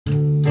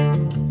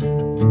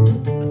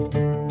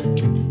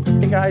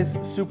guys,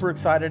 super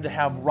excited to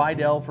have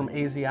Rydell from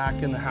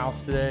Aziak in the house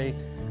today.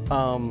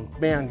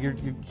 Man,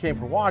 you came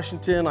from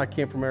Washington, I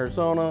came from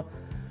Arizona.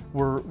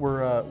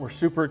 We're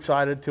super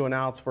excited to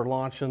announce we're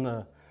launching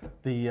the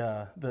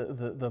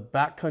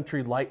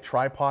Backcountry Lite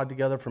tripod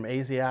together from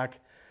Aziak.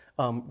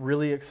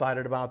 Really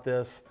excited about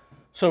this.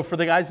 So for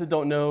the guys that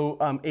don't know,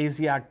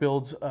 Aziak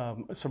builds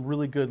some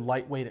really good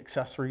lightweight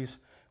accessories.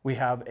 We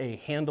have a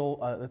handle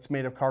that's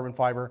made of carbon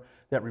fiber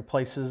that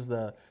replaces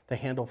the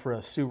handle for a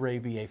Ray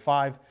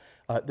VA5.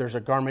 There's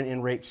a Garmin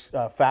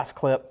InReach fast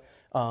clip.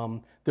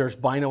 There's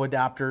bino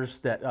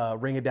adapters,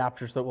 ring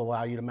adapters that will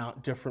allow you to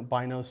mount different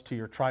binos to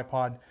your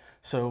tripod.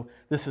 So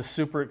this is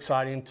super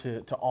exciting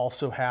to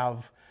also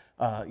have,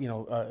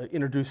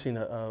 introducing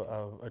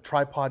a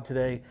tripod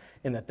today,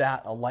 and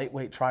a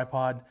lightweight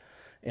tripod.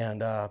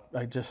 And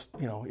I just,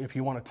 if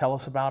you want to tell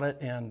us about it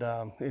and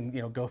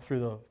go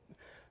through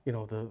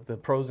the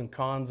pros and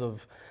cons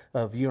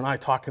of you and I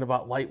talking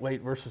about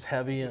lightweight versus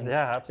heavy, and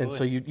yeah, absolutely.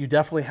 And so you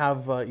definitely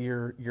have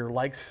your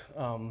likes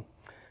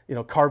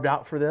carved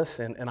out for this,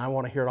 and I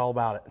want to hear all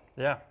about it.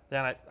 Yeah,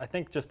 and I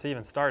think just to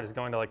even start is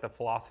going to like the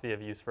philosophy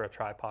of use for a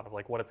tripod, of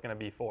like what it's going to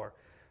be for.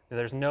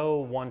 There's no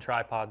one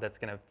tripod that's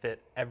going to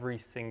fit every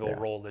single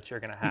role that you're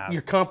going to have.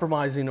 You're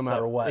compromising no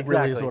matter what.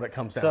 Exactly. Really is what it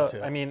comes down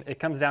to. I mean, it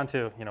comes down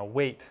to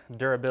weight,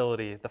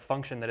 durability, the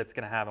function that it's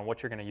going to have, and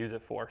what you're going to use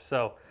it for.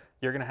 So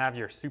you're going to have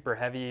your super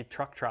heavy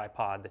truck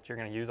tripod that you're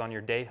going to use on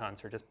your day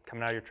hunts or just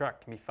coming out of your truck.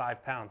 It can be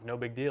 5 pounds, no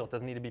big deal. It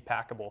doesn't need to be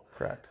packable.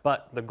 Correct.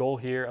 But the goal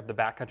here of the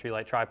Backcountry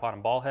Lite tripod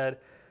and ball head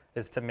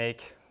is to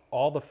make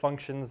all the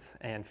functions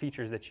and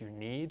features that you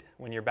need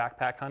when you're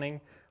backpack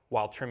hunting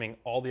while trimming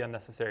all the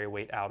unnecessary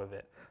weight out of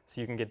it. So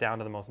you can get down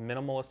to the most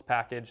minimalist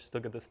package, still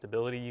get the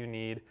stability you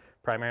need,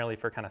 primarily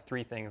for kind of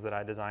 3 things that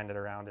I designed it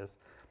around is,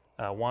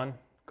 1,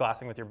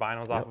 glassing with your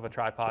binos off of a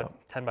tripod,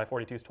 10 by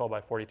 42s, 12 by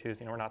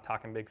 42s. We're not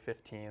talking big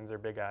 15s or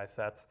big eye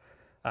sets.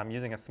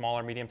 Using a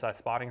smaller, medium-sized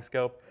spotting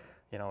scope,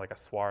 like a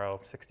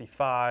Swaro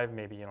 65,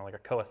 maybe like a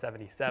Koa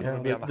 77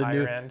 would be on the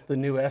higher end. The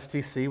new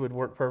STC would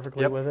work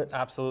perfectly with it.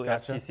 Absolutely.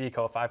 Gotcha. STC,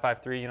 Koa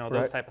 553,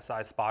 those type of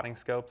size spotting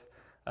scopes.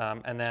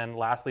 And then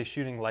lastly,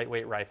 shooting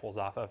lightweight rifles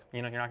off of.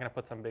 You're not going to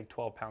put some big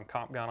 12-pound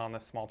comp gun on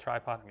this small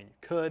tripod. I mean,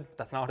 you could.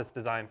 That's not what it's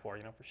designed for.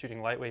 For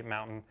shooting lightweight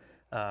mountain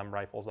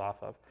rifles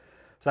off of.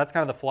 So that's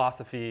kind of the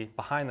philosophy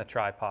behind the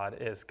tripod,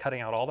 is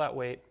cutting out all that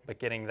weight, but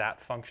getting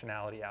that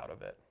functionality out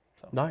of it.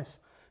 So. Nice.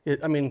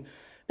 I mean,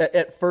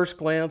 at first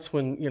glance,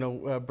 when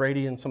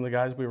Brady and some of the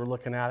guys, we were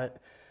looking at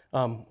it,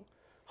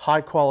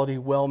 high quality,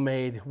 well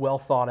made, well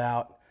thought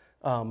out.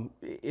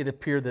 It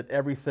appeared that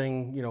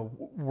everything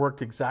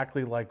worked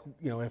exactly like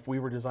if we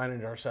were designing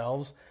it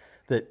ourselves.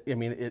 That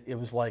it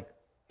was like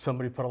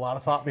somebody put a lot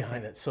of thought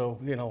behind it. So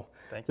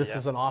this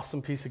is an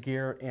awesome piece of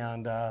gear.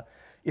 And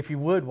if you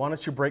would, why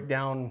don't you break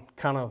down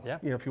kind of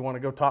if you want to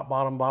go top,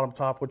 bottom, bottom,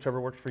 top,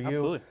 whichever works for you.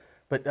 Absolutely.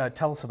 But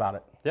tell us about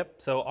it. Yep.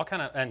 So I'll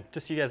and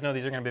just so you guys know,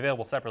 these are going to be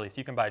available separately. So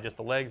you can buy just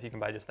the legs, you can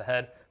buy just the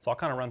head. So I'll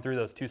kind of run through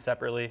those 2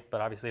 separately.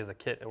 But obviously, as a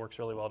kit, it works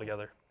really well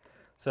together.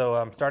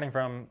 So starting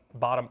from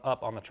bottom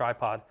up on the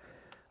tripod,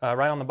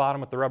 right on the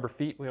bottom with the rubber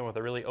feet, we went with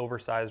a really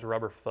oversized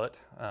rubber foot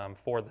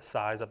for the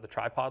size of the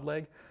tripod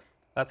leg.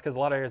 That's because a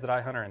lot of areas that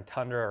I hunt are in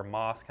tundra or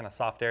moss, kind of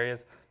soft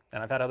areas,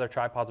 and I've had other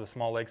tripods with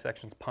small leg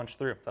sections punch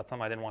through. That's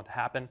something I didn't want to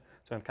happen,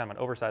 so it's kind of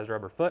an oversized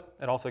rubber foot.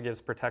 It also gives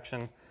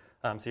protection,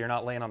 so you're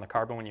not laying on the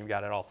carbon when you've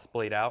got it all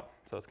splayed out,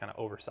 so it's kind of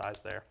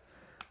oversized there.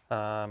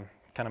 Kind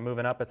of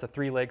moving up, it's a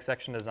 3-leg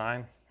section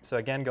design. So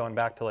again, going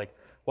back to like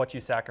what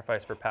you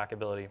sacrifice for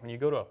packability. When you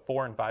go to a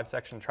 4- and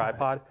 5-section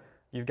tripod,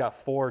 you've got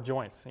 4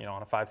 joints,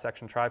 on a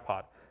 5-section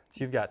tripod.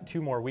 So you've got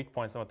 2 more weak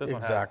points than what this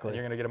one has, and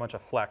you're going to get a bunch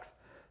of flex.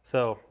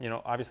 So,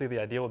 obviously the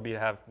ideal would be to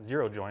have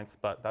 0 joints,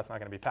 but that's not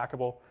going to be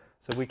packable.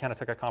 So we kind of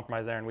took a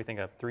compromise there, and we think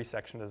a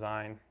 3-section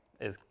design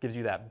gives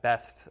you that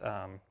best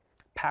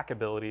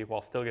packability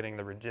while still getting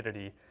the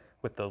rigidity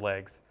with the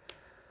legs.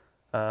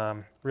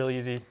 Really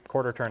easy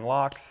 1/4 turn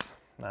locks.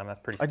 That's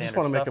pretty standard stuff. I just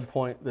want to make a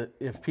point that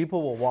if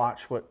people will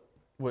watch what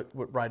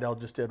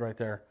Rydell just did right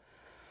there,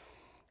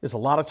 is a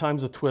lot of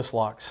times with twist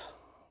locks,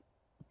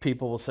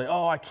 people will say,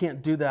 oh, I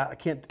can't do that. I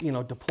can't,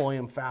 deploy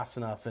them fast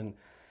enough.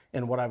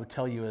 And what I would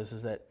tell you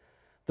is that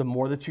the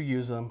more that you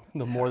use them,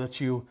 the more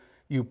that you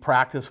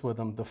practice with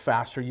them, the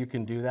faster you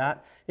can do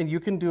that. And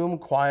you can do them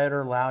quiet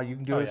or loud. You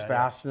can do it as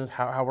fast as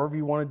however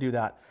you want to do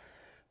that.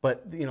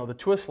 But the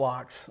twist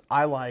locks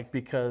I like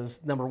because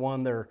number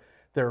one,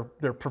 they're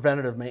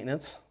preventative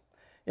maintenance.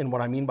 And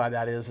what I mean by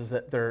that is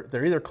that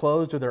they're either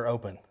closed or they're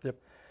open. Yep.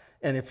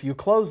 And if you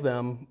close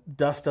them,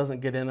 dust doesn't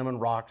get in them and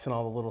rocks and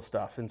all the little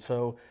stuff. And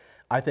so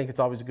I think it's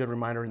always a good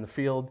reminder in the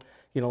field,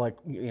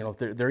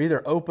 they're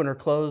either open or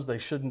closed. They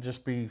shouldn't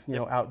just be,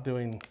 out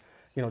doing,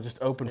 just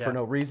open for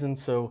no reason.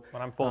 So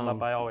when I'm folding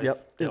up, I always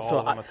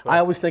I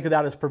always think of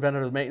that as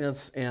preventative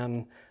maintenance.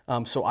 And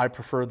so I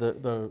prefer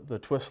the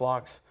twist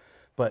locks.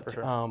 But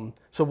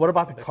so what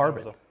about the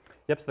carbon?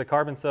 Yep, so the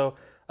carbon. So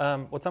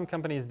what some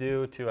companies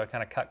do to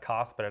kind of cut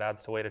costs, but it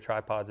adds to weight of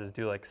tripods, is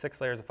do like 6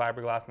 layers of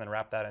fiberglass and then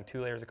wrap that in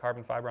 2 layers of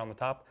carbon fiber on the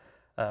top.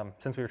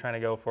 Since we were trying to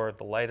go for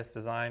the lightest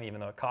design, even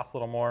though it costs a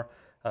little more,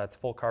 it's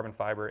full carbon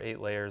fiber, 8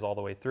 layers all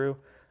the way through,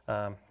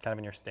 kind of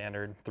in your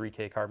standard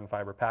 3K carbon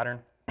fiber pattern.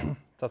 So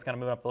that's kind of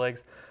moving up the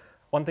legs.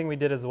 One thing we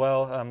did as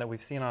well that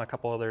we've seen on a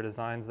couple other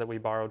designs that we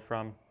borrowed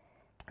from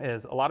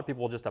is a lot of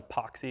people will just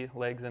epoxy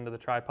legs into the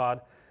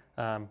tripod.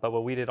 But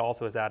what we did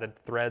also is added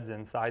threads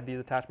inside these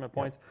attachment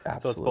points.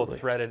 So it's both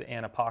threaded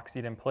and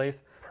epoxied in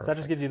place. So that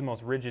just gives you the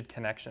most rigid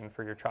connection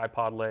for your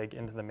tripod leg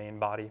into the main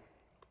body.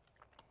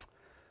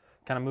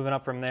 Kind of moving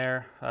up from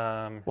there.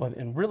 Well,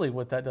 and really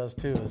what that does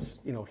too is,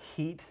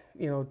 heat,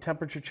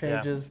 temperature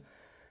changes.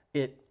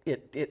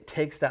 It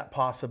takes that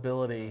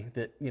possibility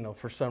that,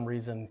 for some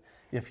reason,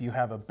 if you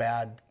have a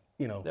bad,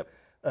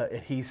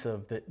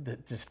 adhesive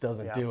that just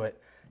doesn't do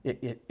it,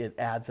 it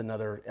adds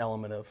another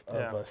element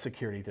of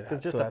security to that.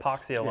 Because just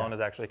epoxy alone is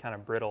actually kind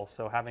of brittle,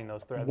 so having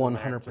those threads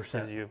 100%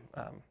 gives you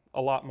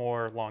a lot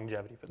more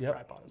longevity for the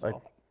tripod as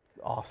well.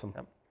 Awesome.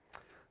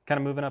 Kind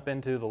of moving up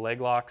into the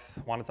leg locks,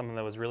 wanted something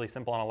that was really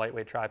simple on a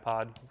lightweight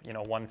tripod,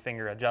 one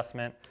finger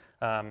adjustment.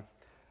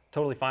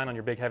 Totally fine on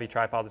your big heavy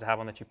tripods to have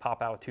one that you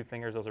pop out with 2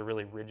 fingers. Those are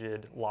really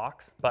rigid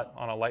locks, but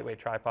on a lightweight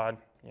tripod,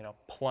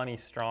 plenty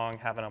strong,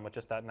 having them with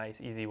just that nice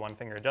easy 1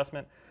 finger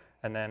adjustment.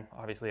 And then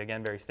obviously,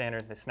 again, very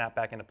standard, they snap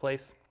back into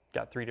place.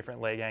 Got 3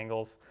 different leg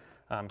angles.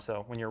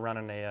 So when you're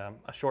running a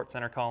short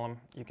center column,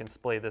 you can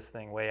splay this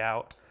thing way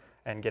out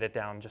and get it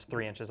down just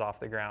 3 inches off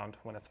the ground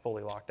when it's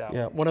fully locked out.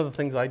 Yeah, one of the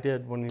things I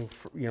did when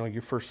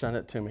you first sent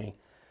it to me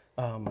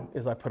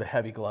is I put a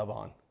heavy glove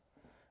on.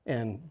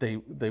 And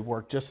they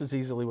work just as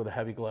easily with a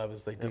heavy glove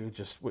as they do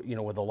just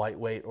with a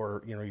lightweight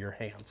or your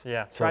hands.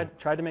 Yeah, so,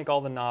 tried to make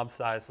all the knobs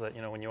size so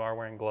that when you are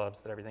wearing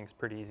gloves that everything's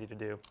pretty easy to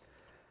do.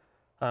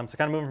 So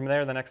kind of moving from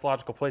there, the next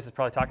logical place is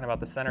probably talking about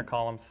the center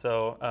column.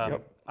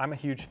 So I'm a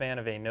huge fan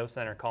of a no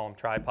center column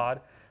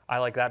tripod. I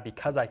like that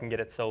because I can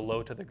get it so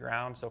low to the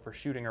ground. So for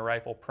shooting a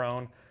rifle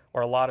prone,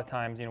 or a lot of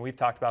times, we've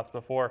talked about this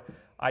before,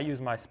 I use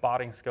my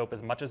spotting scope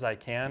as much as I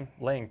can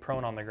laying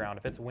prone on the ground.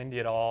 If it's windy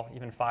at all,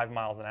 even 5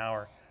 miles an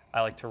hour,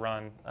 I like to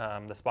run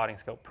the spotting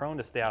scope prone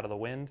to stay out of the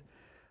wind.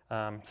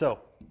 So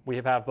we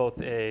have both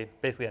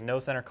basically a no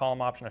center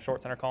column option, a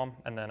short center column,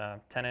 and then a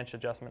 10-inch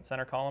adjustment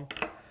center column.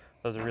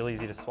 Those are really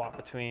easy to swap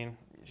between.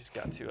 You just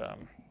got to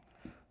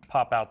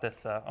pop out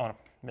this, I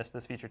missed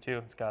this feature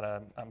too. It's got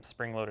a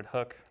spring-loaded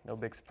hook. No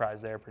big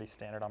surprise there, pretty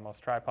standard on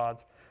most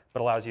tripods,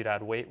 but allows you to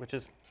add weight, which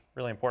is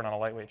really important on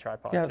a lightweight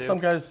tripod too. Some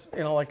guys,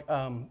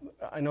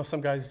 I know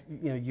some guys,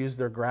 use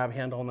their grab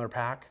handle on their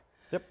pack.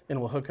 Yep. And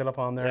we'll hook it up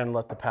on there and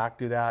let the pack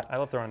do that. I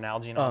love throwing an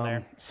Nalgene on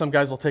there. Some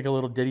guys will take a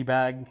little ditty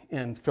bag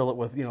and fill it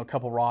with, a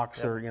couple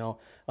rocks or,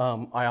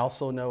 I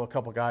also know a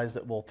couple guys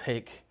that will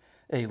take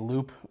a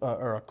loop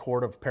or a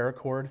cord of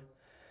paracord,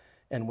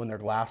 and when they're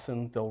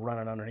glassing, they'll run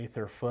it underneath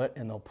their foot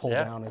and they'll pull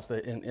down as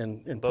they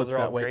and puts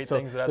that weight.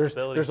 So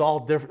there's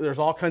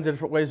all kinds of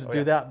different ways to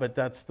do that, but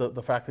that's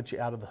the fact that you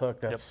added the hook.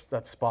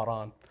 That's spot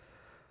on.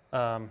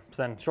 So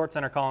then short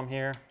center column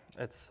here.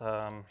 It's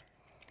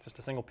just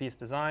a single piece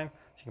design.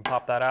 So you can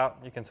pop that out.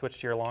 You can switch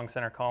to your long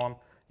center column.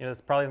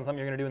 This probably isn't something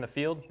you're going to do in the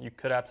field. You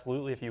could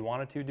absolutely, if you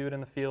wanted to, do it in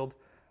the field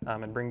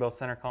and bring both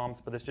center columns,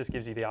 but this just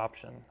gives you the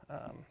option.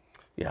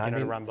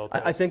 To run both.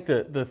 I think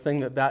the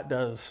thing that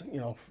does,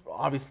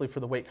 obviously for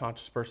the weight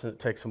conscious person, it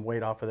takes some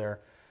weight off of there.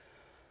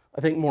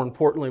 I think more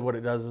importantly, what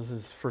it does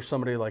is for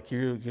somebody like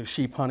you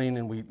sheep hunting,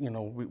 and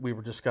we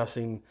were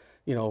discussing,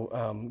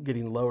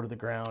 getting low to the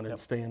ground and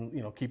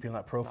staying, keeping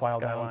that profile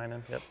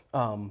down.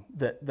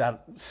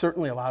 That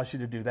certainly allows you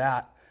to do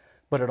that,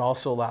 but it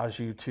also allows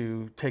you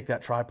to take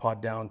that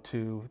tripod down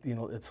to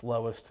its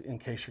lowest in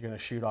case you're going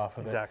to shoot off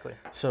of it. Exactly.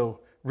 So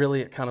really,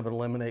 it kind of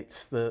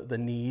eliminates the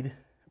need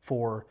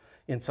for,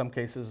 in some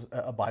cases,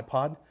 a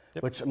bipod.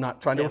 Which I'm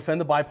not trying to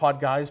offend the bipod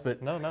guys, but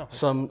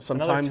sometimes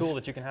another tool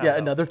that you can have. Yeah,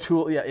 another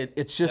tool. Yeah,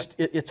 it's just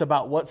it's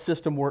about what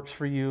system works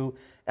for you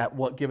at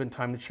what given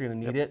time that you're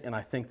going to need it, and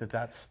I think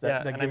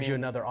that gives you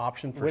another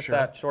option for sure. With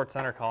that short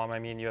center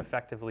column, you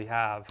effectively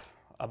have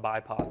a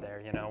bipod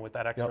there, with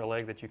that extra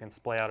leg that you can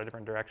splay out a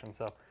different direction.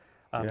 So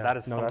that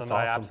is something that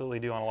I absolutely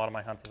do on a lot of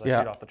my hunts. Is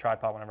I shoot off the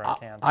tripod whenever I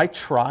can. So. I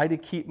try to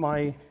keep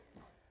my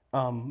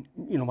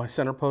my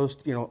center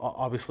post,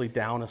 obviously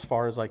down as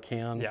far as I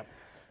can. Yeah.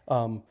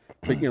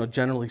 But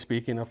generally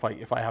speaking,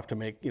 if I have to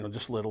make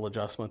just little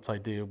adjustments, I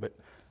do. But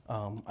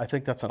I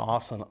think that's an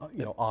awesome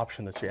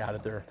option that you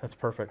added there. That's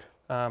perfect.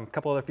 A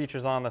couple other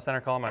features on the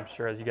center column. I'm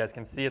sure as you guys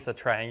can see, it's a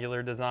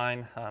triangular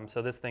design.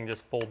 So this thing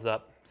just folds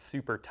up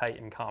super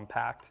tight and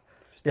compact.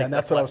 And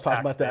that's what I was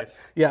talking about.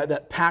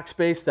 That pack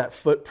space, that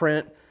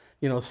footprint.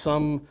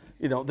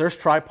 There's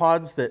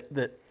tripods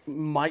that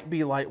might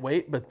be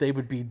lightweight, but they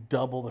would be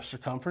double the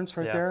circumference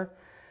there.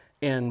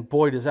 And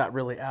boy, does that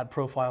really add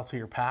profile to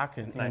your pack.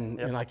 And, nice.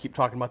 And I keep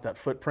talking about that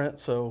footprint.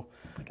 So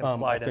it can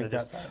slide into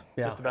just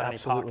about any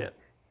pocket.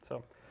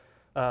 So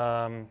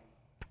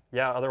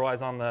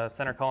otherwise on the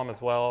center column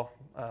as well,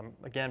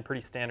 again,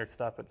 pretty standard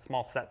stuff, but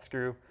small set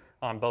screw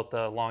on both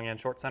the long and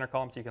short center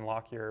column, so you can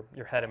lock your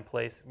head in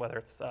place, whether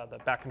it's the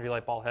Backcountry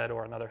light ball head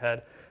or another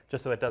head,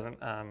 just so it doesn't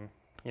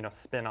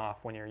spin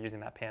off when you're using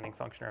that panning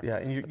function. Or Yeah,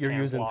 and you're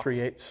pan's using locked.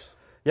 3/8.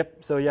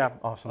 Yep. So yeah,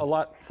 Awesome. a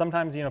lot.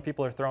 Sometimes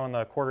people are throwing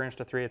the 1/4 inch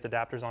to 3/8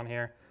 adapters on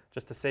here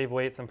just to save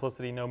weight,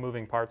 simplicity, no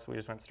moving parts. We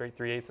just went straight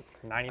 3/8. It's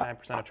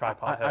 99% of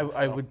tripod heads.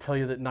 I would tell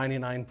you that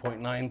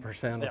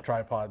 99.9% of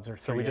tripods are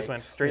 3/8. So we just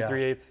went straight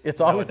 3/8.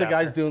 It's always the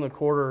guys doing the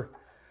 1/4,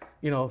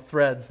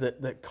 threads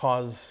that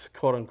cause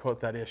quote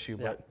unquote that issue.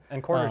 Yeah. But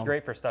And 1/4's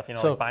great for stuff,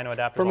 so like bino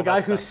adapters. from a guy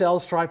who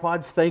sells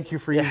tripods, thank you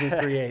for using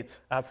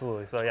 3/8.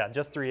 Absolutely. So yeah,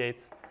 just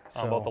 3/8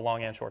 on both the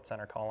long and short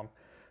center column.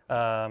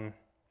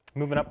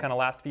 Moving up, kind of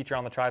last feature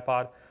on the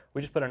tripod, we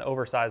just put an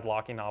oversized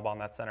locking knob on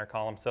that center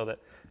column so that,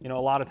 a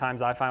lot of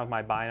times I find with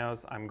my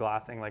binos, I'm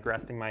glassing, like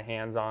resting my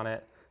hands on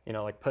it,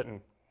 like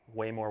putting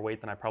way more weight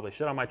than I probably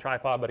should on my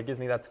tripod, but it gives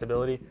me that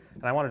stability.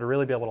 And I wanted to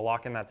really be able to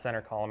lock in that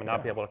center column and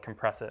not be able to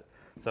compress it.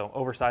 So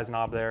oversized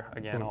knob there,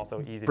 again,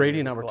 also easy. Brady to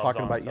use and I were with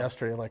talking gloves on, about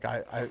yesterday,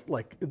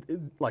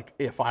 like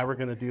if I were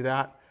going to do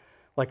that,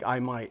 like I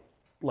might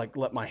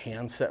let my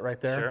hand sit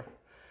right there. Sure.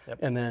 Yep.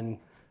 And then,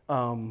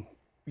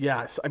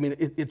 yes, I mean,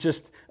 it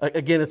just,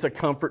 again, it's a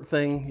comfort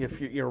thing. If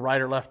you're right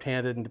or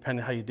left-handed, and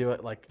depending on how you do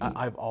it, like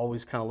I've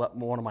always kind of let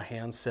one of my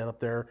hands sit up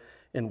there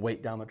and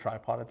weight down the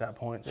tripod at that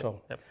point. Yep.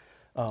 So, Yep.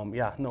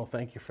 Yeah, no,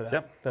 thank you for that.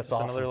 Yep. That's just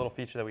awesome. another little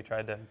feature that we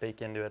tried to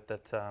bake into it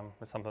that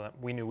was something that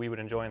we knew we would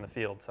enjoy in the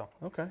field. So.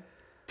 Okay.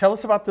 Tell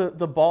us about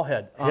the ball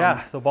head.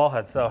 Yeah, so ball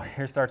head. So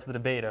here starts the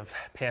debate of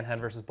pan head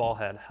versus ball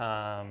head.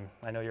 I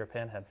know you're a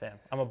pan head fan.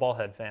 I'm a ball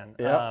head fan.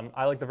 Yep.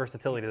 I like the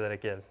versatility that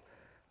it gives.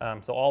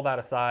 So all that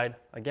aside,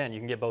 again, you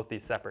can get both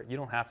these separate. You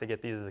don't have to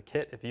get these as a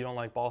kit. If you don't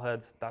like ball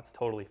heads, that's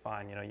totally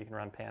fine. You can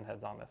run pan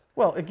heads on this.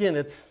 Well, again,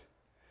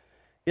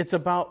 it's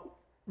about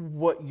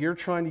what you're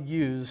trying to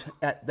use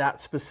at that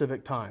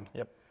specific time.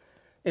 Yep.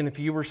 And if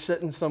you were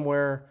sitting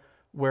somewhere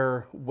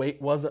where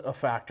weight wasn't a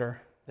factor,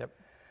 Yep.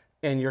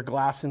 and you're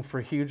glassing for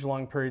huge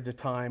long periods of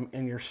time,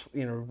 and you're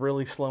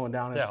really slowing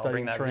down and Yeah, I'll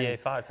bring studying that terrain,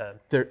 VA5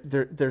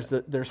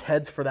 head. there's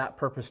heads for that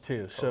purpose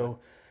too. So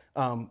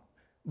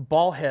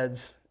ball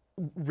heads,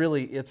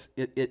 really,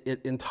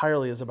 it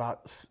entirely is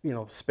about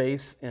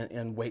space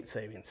and weight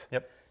savings.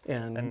 Yep.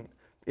 And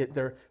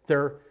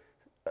they're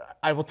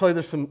I will tell you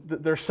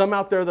there's some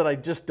out there that I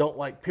just don't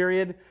like,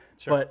 period.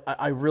 Sure. But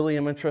I really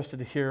am interested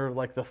to hear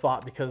like the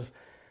thought, because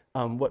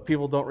what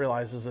people don't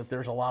realize is that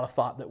there's a lot of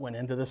thought that went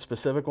into this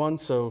specific one.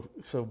 So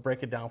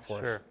break it down for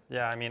us. Sure.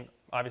 Yeah, I mean,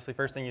 obviously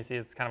first thing you see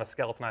is kind of a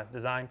skeletonized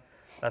design.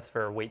 That's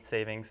for weight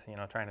savings,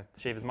 trying to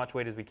shave as much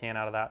weight as we can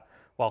out of that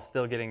while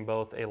still getting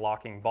both a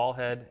locking ball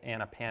head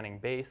and a panning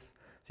base.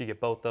 So you get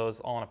both those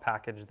all in a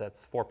package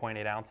that's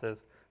 4.8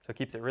 ounces. So it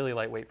keeps it really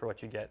lightweight for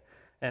what you get.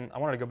 And I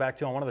wanted to go back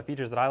to on one of the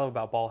features that I love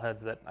about ball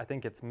heads that I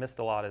think gets missed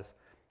a lot is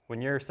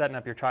when you're setting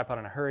up your tripod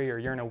in a hurry or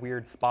you're in a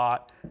weird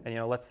spot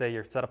and let's say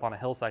you're set up on a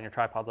hillside and your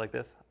tripod's like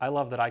this, I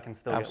love that I can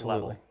still get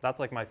level. That's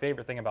like my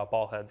favorite thing about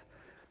ball heads,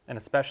 and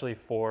especially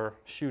for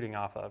shooting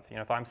off of.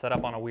 If I'm set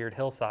up on a weird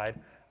hillside,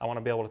 I want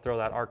to be able to throw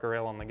that arc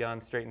rail on the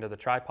gun straight into the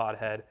tripod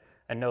head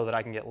and know that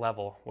I can get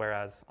level,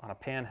 whereas on a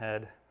pan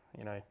head,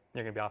 you're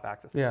going to be off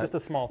axis. Yeah. Just a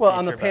small Well, feature,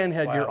 on the pan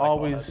head, you're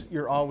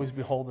always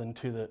beholden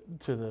to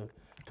the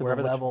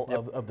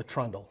level of the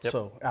trundle. Yep.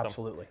 So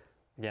absolutely.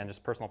 Again,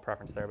 just personal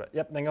preference there. But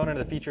yep, then going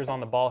into the features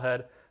on the ball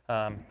head,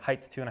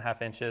 height's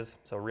 2.5 inches,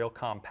 so real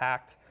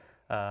compact.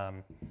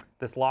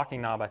 This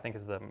locking knob I think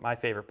is my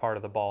favorite part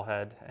of the ball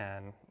head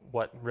and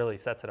what really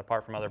sets it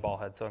apart from other ball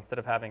heads. So instead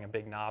of having a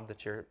big knob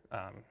that you're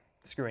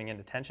screwing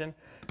into tension,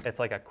 it's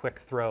like a quick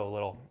throw,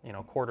 little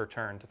 1/4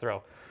 turn to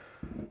throw.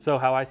 So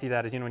how I see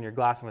that is, when you're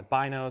glassing with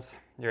binos,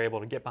 you're able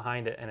to get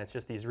behind it, and it's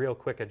just these real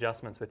quick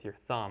adjustments with your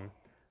thumb,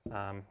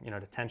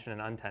 to tension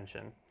and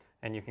untension,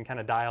 and you can kind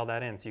of dial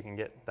that in so you can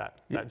get that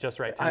just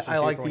right tension. I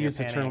like to use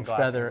the term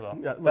feather.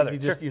 Feather.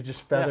 You're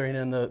just feathering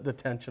in the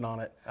tension on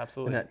it.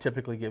 Absolutely. And that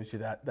typically gives you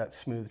that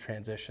smooth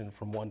transition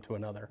from one to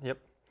another. Yep.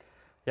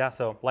 Yeah,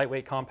 so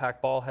lightweight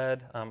compact ball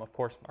head, of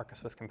course Arca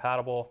Swiss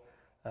compatible,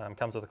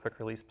 comes with a quick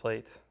release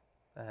plate.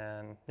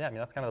 And yeah, I mean,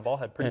 that's kind of the ball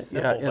head, pretty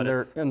simple.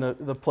 Yeah, and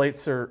the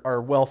plates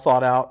are well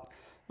thought out.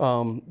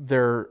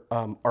 They're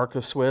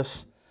Arca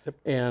Swiss. Yep.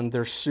 And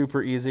they're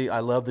super easy. I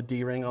love the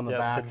D-ring on the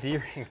back. The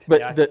D-ring.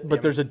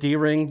 But there's a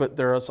D-ring, but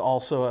there's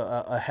also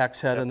a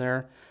hex head in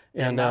there.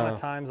 The amount of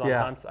times on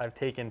hunts I've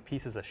taken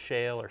pieces of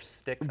shale or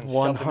sticks and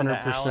shoved them into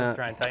alleys to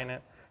try and tighten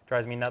it.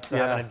 Drives me nuts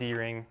having a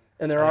D-ring.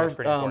 And there are,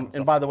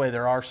 and by the way,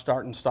 there are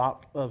start and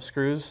stop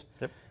screws.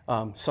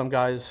 Yep. Some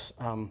guys.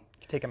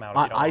 Take them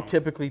out. I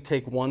typically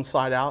take one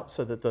side out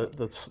so that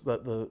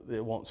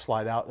it won't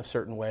slide out a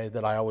certain way.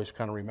 That I always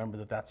kind of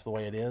remember that's the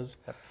way it is.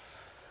 Yep.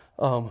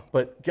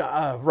 But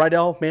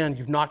Rydell, man,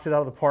 you've knocked it out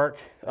of the park.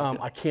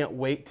 I can't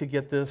wait to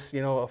get this,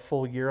 a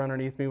full year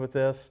underneath me with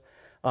this.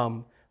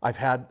 I've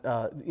had,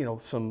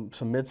 some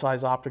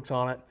mid-size optics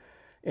on it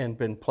and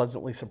been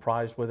pleasantly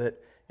surprised with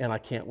it. And I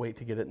can't wait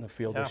to get it in the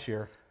field this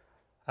year.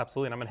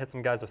 Absolutely, and I'm gonna hit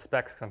some guys with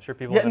specs because I'm sure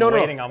people have been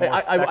waiting on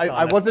more specs on this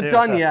I wasn't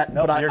done yet,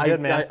 nope, but you're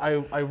good, man.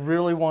 I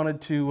really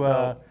wanted to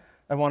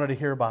I wanted to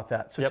hear about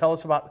that. So tell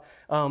us about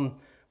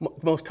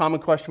most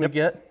common question we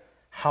get: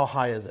 how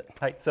high is it?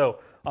 Height. So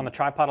on the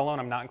tripod alone,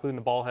 I'm not including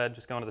the ball head,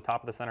 just going to the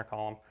top of the center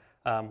column.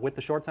 With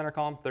the short center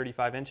column,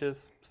 35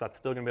 inches, so that's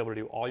still going to be able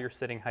to do all your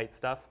sitting height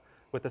stuff.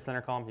 With the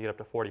center column, you get up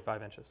to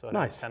 45 inches, so it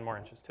adds 10 more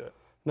inches to it.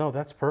 No,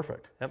 that's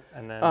perfect. Yep,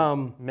 and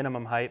then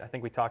minimum height, I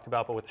think we talked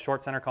about, but with the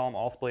short center column,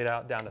 all splayed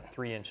out down to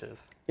 3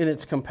 inches. In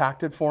its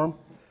compacted form?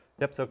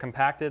 Yep, so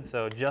compacted,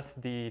 so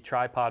just the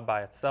tripod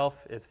by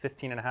itself is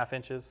 15.5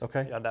 inches.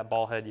 Okay. You add that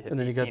ball head, you hit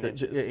 18 inches. And then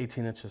you got the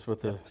 18 inches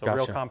with the, so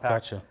real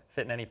compact,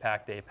 fit in any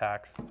pack, day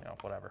packs,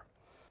 whatever.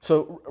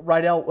 So,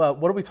 Rydell,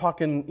 what are we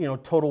talking,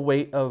 total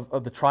weight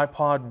of the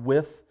tripod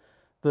with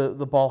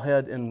the ball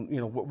head, and,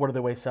 what do they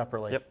weigh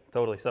separately? Yep,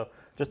 totally. So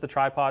just the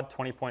tripod,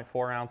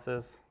 20.4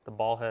 ounces, the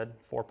ball head,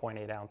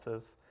 4.8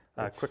 ounces.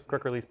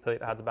 Quick release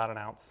plate adds about an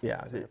ounce.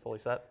 Yeah. So you're fully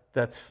set.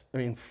 That's,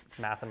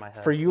 math in my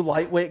head. For you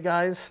lightweight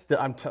guys,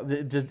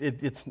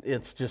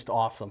 it's just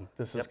awesome.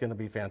 This is going to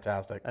be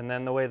fantastic. And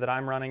then the way that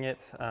I'm running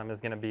it is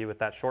going to be with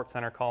that short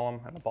center column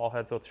and the ball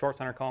head. So with the short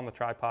center column, the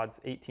tripod's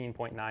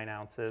 18.9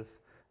 ounces.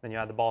 Then you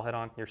add the ball head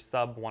on, you're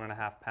sub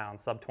 1.5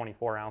 pounds, sub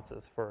 24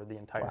 ounces for the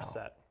entire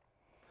set.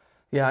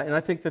 Yeah, and I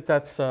think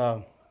that's,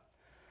 a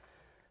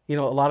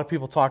lot of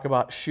people talk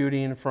about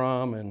shooting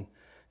from, and,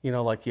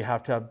 like you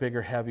have to have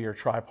bigger, heavier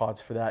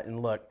tripods for that.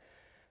 And look,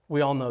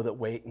 we all know that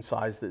weight and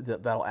size,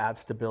 that'll add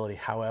stability.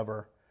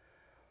 However,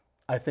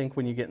 I think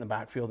when you get in the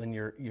backfield and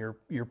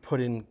you're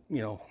put in,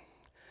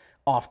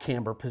 off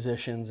camber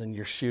positions and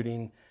you're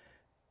shooting,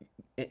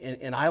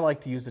 and I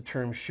like to use the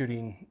term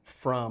shooting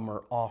from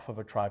or off of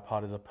a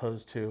tripod, as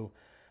opposed to,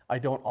 I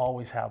don't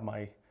always have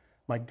my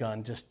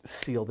gun just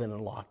sealed in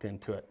and locked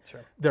into it.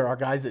 Sure. There are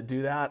guys that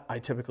do that. I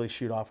typically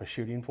shoot off a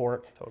shooting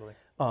fork. Totally.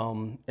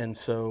 And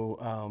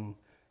so,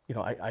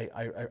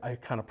 I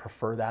kind of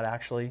prefer that,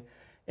 actually.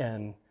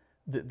 And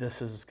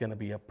this is going to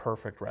be a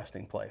perfect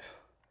resting place.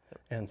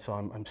 Yep. And so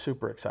I'm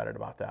super excited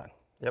about that.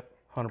 Yep.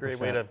 100%. Great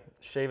way to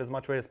shave as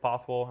much weight as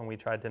possible, and we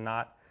tried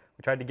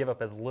to give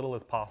up as little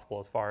as possible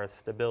as far as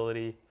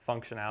stability,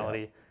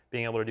 functionality,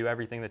 being able to do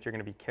everything that you're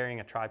going to be carrying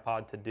a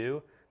tripod to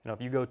do. If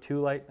you go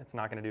too light, it's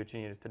not going to do what you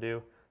need it to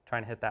do.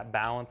 Trying to hit that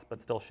balance,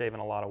 but still shaving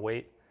a lot of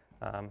weight.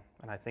 And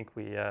I think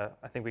we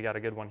got a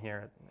good one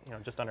here,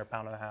 just under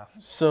 1.5 pounds.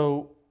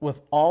 So with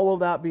all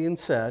of that being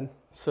said,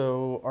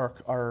 so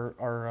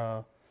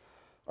our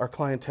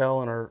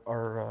clientele and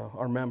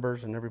our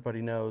members and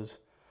everybody knows,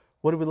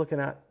 what are we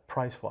looking at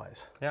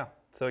price-wise? Yeah.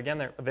 So again,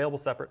 they're available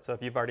separate. So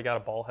if you've already got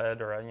a ball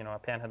head or a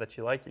pan head that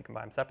you like, you can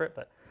buy them separate.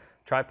 But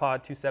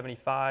tripod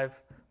 $275,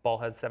 ball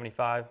head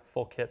 $75,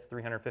 full kit's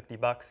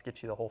 $350.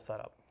 Get you the whole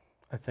setup.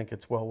 I think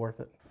it's well worth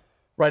it.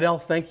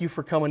 Rydell, thank you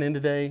for coming in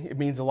today. It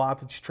means a lot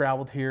that you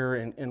traveled here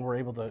and were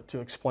able to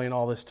explain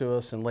all this to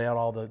us and lay out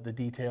all the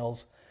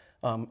details.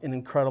 An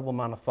incredible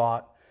amount of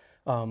thought.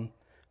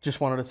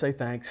 Just wanted to say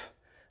thanks.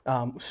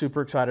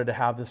 Super excited to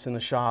have this in the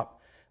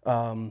shop.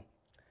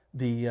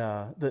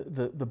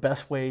 The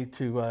best way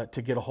to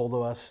get a hold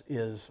of us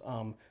is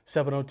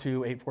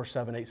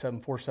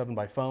 702-847-8747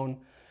 by phone.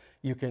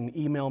 You can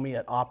email me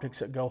at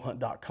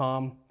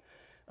optics@gohunt.com.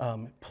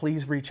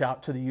 Please reach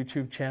out to the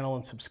YouTube channel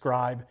and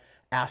subscribe.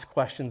 Ask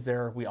questions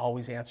there. We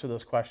always answer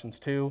those questions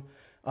too.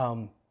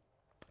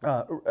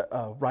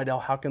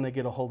 Rydell, how can they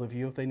get a hold of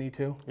you if they need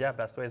to? Yeah,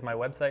 best way is my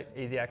website,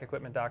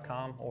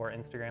 aziakequipment.com, or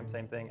Instagram,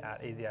 same thing,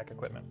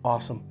 @aziakequipment.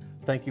 Awesome.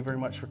 Thank you very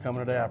much for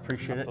coming today. I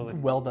appreciate Absolutely.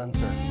 it. Well done,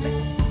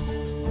 sir.